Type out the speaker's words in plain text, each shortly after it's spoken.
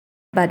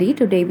Buddy.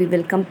 Today we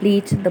will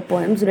complete the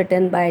poems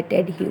written by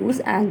Ted Hughes,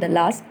 and the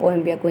last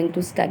poem we are going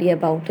to study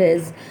about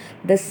is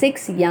The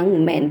Six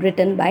Young Men,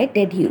 written by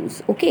Ted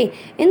Hughes. Okay,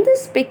 in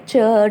this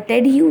picture,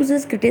 Ted Hughes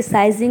is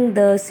criticizing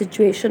the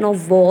situation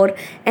of war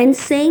and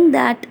saying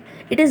that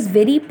it is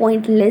very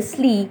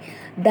pointlessly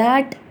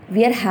that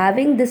we are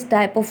having this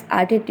type of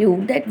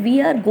attitude that we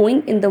are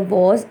going in the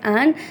wars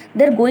and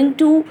they're going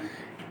to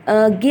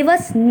give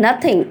us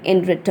nothing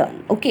in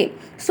return. Okay,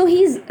 so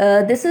he's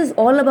this is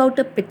all about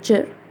a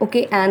picture.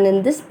 Okay, and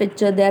in this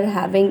picture they're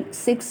having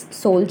six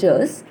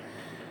soldiers.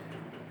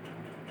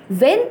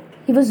 When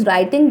he was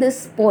writing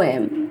this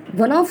poem,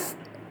 one of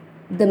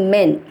the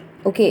men,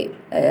 okay,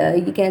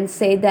 you can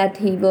say that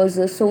he was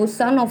a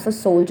son of a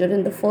soldier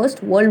in the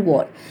First World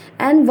War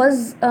and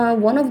was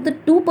one of the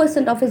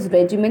 2% of his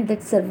regiment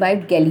that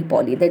survived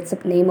Gallipoli. That's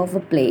the name of a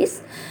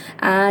place.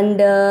 And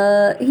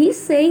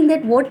he's saying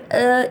that what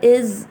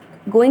is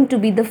going to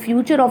be the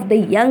future of the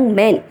young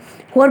men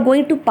who are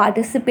going to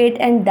participate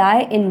and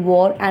die in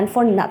war and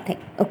for nothing.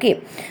 Okay,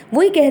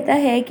 वही कहता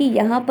है कि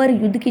यहाँ पर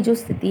युद्ध की जो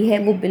स्थिति है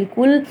वो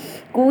बिल्कुल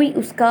कोई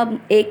उसका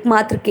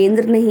एकमात्र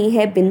केंद्र नहीं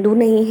है, बिंदु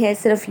नहीं है,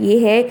 सिर्फ ये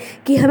है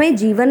कि हमें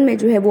जीवन में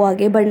जो है वो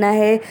आगे बढ़ना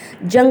है,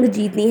 जंग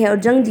जीतनी है और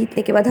जंग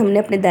जीतने के बाद हमने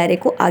अपने दायरे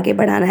को आगे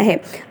बढ़ाना है।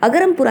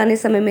 अगर हम पुराने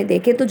समय में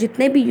देखें तो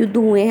जितने भी युद्ध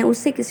हुए हैं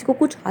उससे किसी को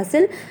कुछ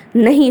हासिल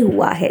नहीं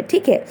हुआ है।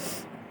 ठीक है,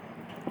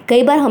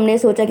 कई बार हमने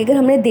सोचा कि अगर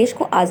हमने देश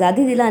को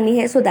आज़ादी दिलानी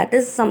है so that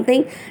is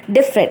something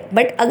different,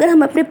 but अगर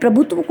हम अपने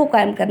प्रभुत्व को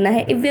कायम करना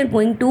है, if we are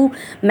going to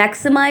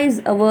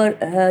maximise our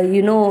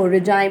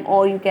regime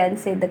और you can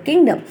say the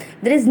kingdom,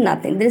 there is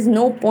nothing, there is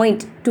no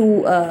point to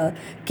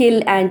kill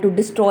and to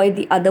destroy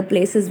the other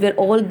places where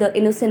all the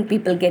innocent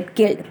people get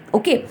killed.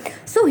 Okay,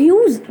 so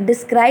Hughes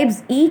describes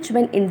each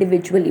one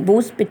individually. वो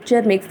उस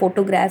picture में, एक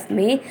photograph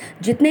में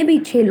जितने भी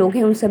 6 लोग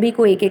हैं उन सभी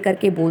को एक एक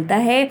करके बोलता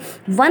है.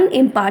 One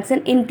imparts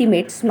an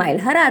intimate smile.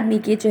 हर आदमी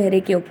के चेहरे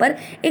के ऊपर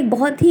एक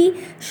बहुत ही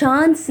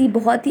शांत सी,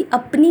 बहुत ही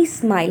अपनी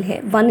स्माइल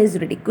है. One is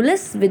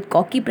ridiculous with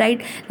cocky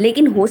pride,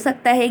 लेकिन हो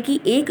सकता है कि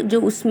एक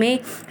जो उसमें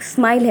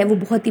स्माइल है वो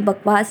बहुत ही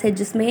बकवास है,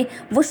 जिसमें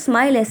वो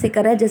स्माइल ऐसे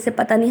कर रहा है जैसे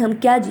पता नहीं हम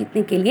क्या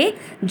जीतने के लिए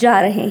जा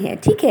रहे हैं.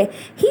 ठीक है,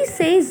 ही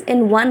says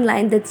in one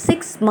line that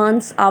 6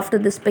 months after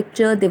this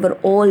picture they were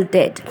all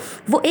dead.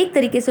 वो एक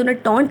तरीके से उन्हें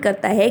टॉन्ट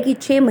करता है कि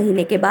 6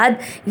 महीने के बाद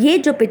ये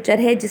जो पिक्चर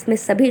है जिसमें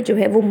सभी जो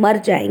है वो मर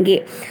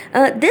जाएंगे.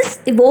 This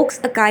evokes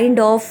a kind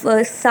of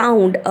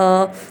sound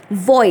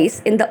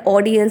voice in the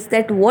audience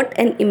that what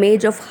an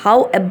image of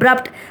how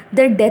abrupt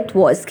their death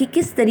was, कि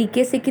किस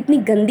तरीके से, कितनी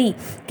गंदी,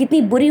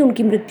 कितनी बुरी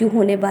उनकी मृत्यु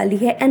होने वाली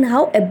है. And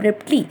how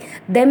abruptly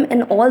them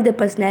and all the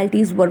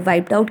personalities were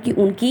wiped out, कि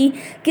उनकी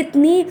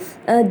कितनी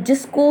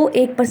जिसको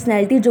एक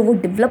पर्सनैलिटी जो वो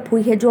डेवलप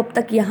हुई है, जो अब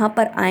तक यहाँ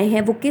पर आए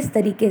हैं, वो किस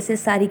तरीके से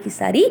सारी की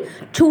सारी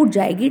छूट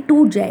जाएगी,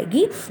 टूट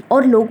जाएगी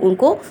और लोग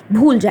उनको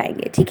भूल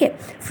जाएंगे. ठीक है,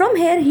 from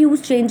here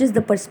huge changes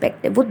the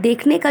perspective. वो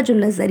देखने का जो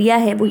नज़रिया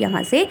है वो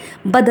यहाँ से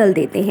बदल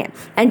देते हैं.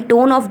 And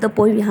tone of the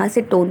poem, यहाँ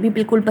से टोन भी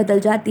बिल्कुल बदल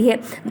जाती है.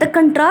 The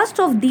contrast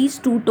of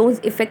these two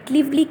tones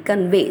effectively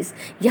conveys.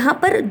 यहाँ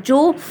पर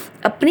जो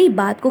अपनी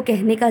बात को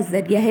कहने का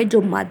जरिया है,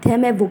 जो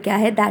माध्यम है, वो क्या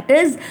है? That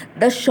is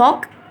the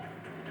shock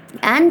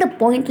and the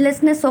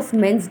pointlessness of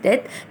men's death.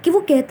 कि वो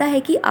कहता है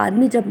कि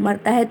आदमी जब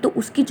मरता है तो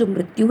उसकी जो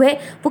मृत्यु है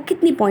वो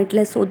कितनी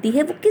पॉइंटलेस होती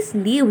है, वो किस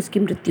लिए उसकी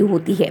मृत्यु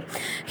होती है.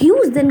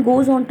 Huge then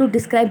goes on to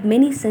describe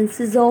many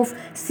senses of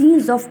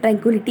scenes of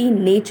tranquillity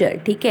in nature.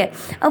 ठीक है,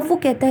 अब वो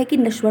कहता है कि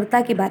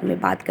नश्वरता के बारे में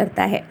बात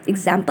करता है.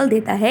 एग्जाम्पल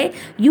देता है,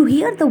 you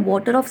here the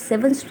water of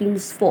 7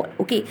 streams fall.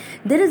 Okay,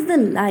 there is the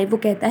line. वो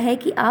कहता है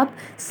कि आप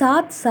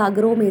 7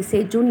 सागरों में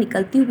से जो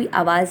निकलती हुई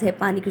आवाज़ है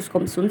पानी की, उसको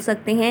हम सुन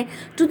सकते हैं.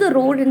 To the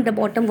road in the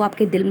bottom, वो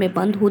आपके दिल में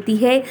बंद होती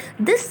है.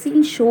 This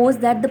scene shows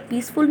that the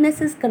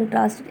peacefulness is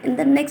contrasted in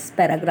the next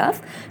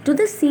paragraph to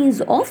the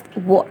scenes of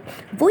war.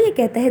 वो ये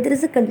कहता है there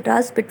is a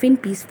contrast between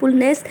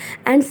peacefulness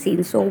and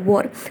scenes of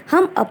war.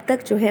 हम अब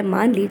तक जो है,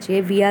 मान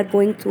लीजिए we are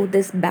going through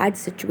this bad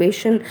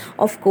situation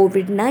of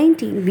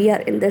कोविड-19, we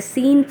are in the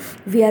scene,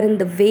 we are in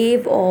the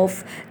wave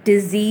of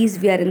disease,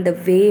 we are in the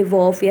wave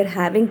of, we are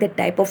having the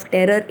type of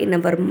terror in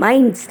our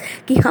minds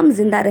कि हम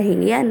जिंदा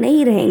रहेंगे या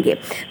नहीं रहेंगे.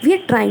 We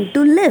are trying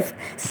to live.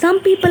 Some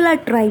people are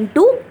trying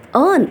to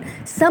earn,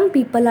 some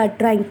people are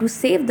trying to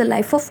save the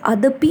life of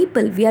other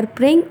people. We are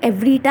praying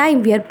every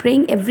time, we are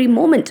praying every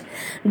moment.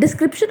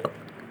 Description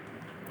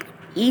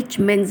each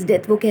man's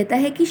death. वो कहता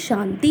है कि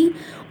शांति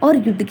और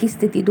युद्ध की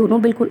स्थिति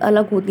दोनों बिल्कुल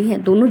अलग होती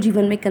हैं, दोनों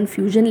जीवन में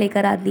कन्फ्यूजन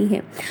लेकर आती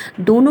हैं,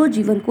 दोनों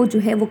जीवन को जो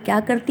है वो क्या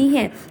करती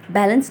हैं,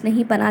 बैलेंस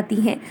नहीं बनाती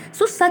हैं.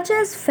 So such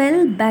as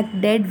fell back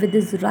dead with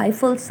his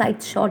rifle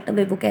sight shot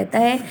away. वो कहता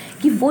है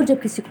कि वो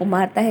जब किसी को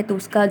मारता है तो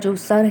उसका जो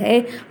सर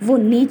है वो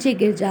नीचे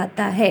गिर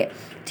जाता है.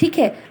 ठीक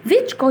है,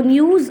 which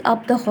conjures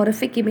up the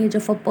horrific image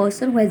of a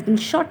person who has been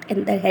shot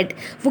in the head.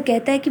 वो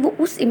कहता है कि वो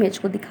उस इमेज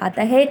को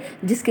दिखाता है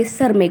जिसके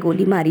सर में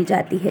गोली मारी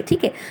जाती है।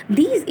 ठीक है,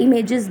 these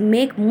images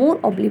make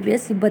more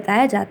oblivious,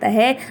 बताया जाता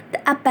है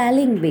द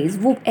अपैलिंग वेज,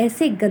 वो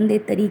ऐसे गंदे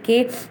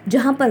तरीके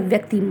जहाँ पर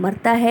व्यक्ति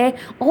मरता है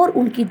और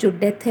उनकी जो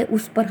डेथ है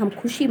उस पर हम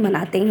खुशी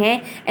मनाते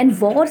हैं। And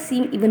war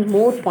seem even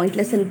more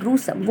pointless and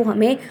gruesome, वो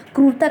हमें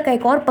क्रूरता का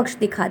एक और पक्ष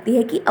दिखाती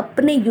है कि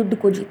अपने युद्ध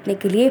को जीतने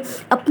के लिए,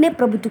 अपने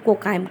प्रभुत्व को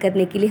कायम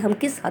करने के लिए हम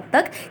किस हद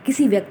तक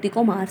किसी व्यक्ति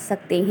को मार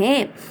सकते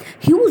हैं।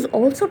 He's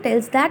also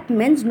tells that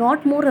men's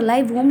not more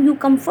alive home you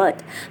comfort,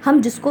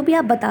 हम जिसको भी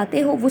आप बताते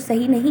हो वो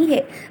सही नहीं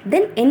है।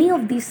 Then any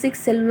of the 6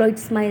 celluloid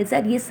smiles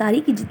are, ये सारी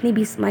की जितनी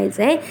भी स्माइल्स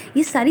हैं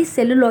ये सारी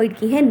सेलुलॉइड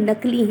की हैं,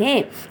 नकली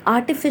हैं,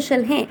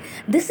 आर्टिफिशियल हैं।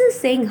 This is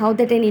saying how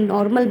that any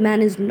normal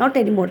man is not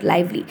any more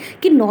lively,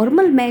 कि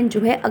नॉर्मल मैन जो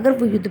है अगर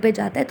वो युद्ध पे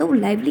जाता है तो वो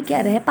लाइवली क्या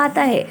रह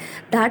पाता है,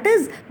 that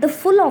is the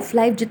full of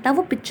life जितना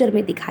वो पिक्चर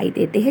में दिखाई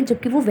देते हैं,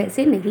 जबकि वो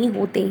वैसे नहीं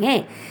होते हैं।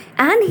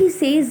 And he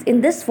says in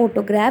this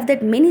photograph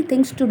that many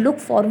things to look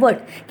forward,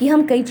 कि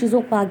हम कई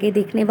चीज़ों को आगे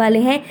देखने वाले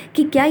हैं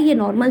कि क्या ये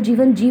नॉर्मल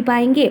जीवन जी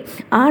पाएंगे,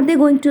 are they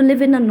going to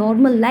live in a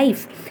normal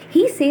life.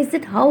 He says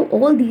that how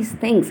all these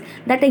things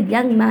that a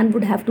young man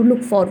would have to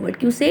look forward,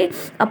 कि उसे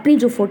अपनी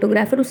जो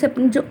फोटोग्राफर उसे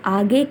अपनी जो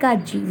आगे का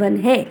जीवन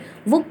है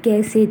वो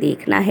कैसे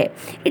देखना है।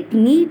 It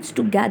needs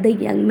to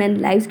gather young man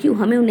lives, क्यों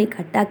हमें उन्हें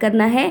इकट्ठा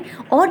करना है,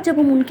 और जब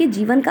हम उनके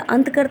जीवन का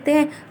अंत करते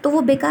हैं तो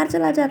वो बेकार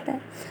चला जाता है,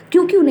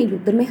 क्योंकि उन्हें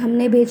युद्ध में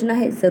हमने भेजना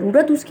है,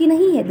 ज़रूरत उसकी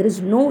नहीं है। There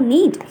is no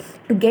need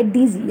to get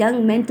these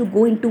young man to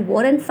go in to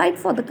war and fight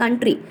for the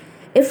country.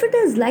 If it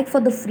is like for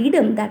the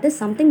freedom, that is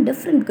something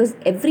different, because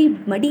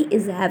everybody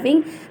is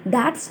having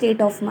that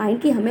state of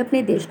mind कि हमें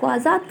अपने देश को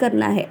आज़ाद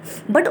करना है.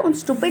 But on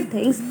stupid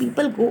things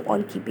people go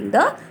on keeping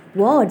the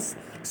words.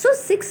 So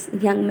 6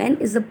 young men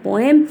is a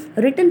poem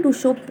written to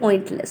show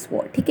pointless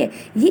war. ठीक है,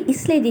 ये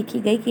इसलिए लिखी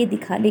गई कि ये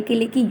दिखाने के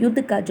लिए कि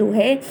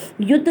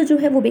युद्ध जो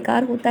है वो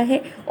बेकार होता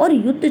है, और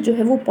युद्ध जो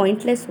है वो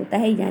पॉइंटलेस होता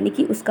है, यानी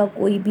कि उसका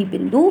कोई भी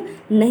बिंदु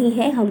नहीं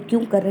है, हम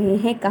क्यों कर रहे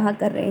हैं, कहाँ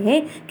कर रहे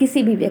हैं,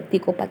 किसी भी व्यक्ति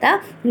को पता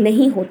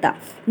नहीं होता।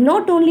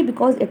 Not only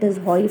because it is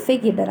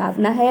horrific, ये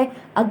डरावना है,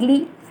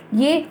 अगली,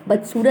 ये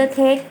बदसूरत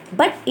है,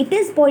 बट इट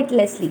इज़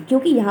पॉइंटलेसली,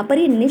 क्योंकि यहाँ पर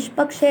ये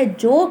निष्पक्ष है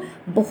जो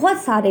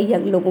बहुत सारे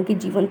यंग लोगों के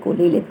जीवन को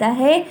ले लेता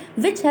है,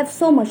 which have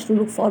so much to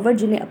look forward,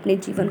 जिन्हें अपने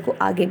जीवन को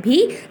आगे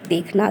भी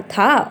देखना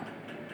था।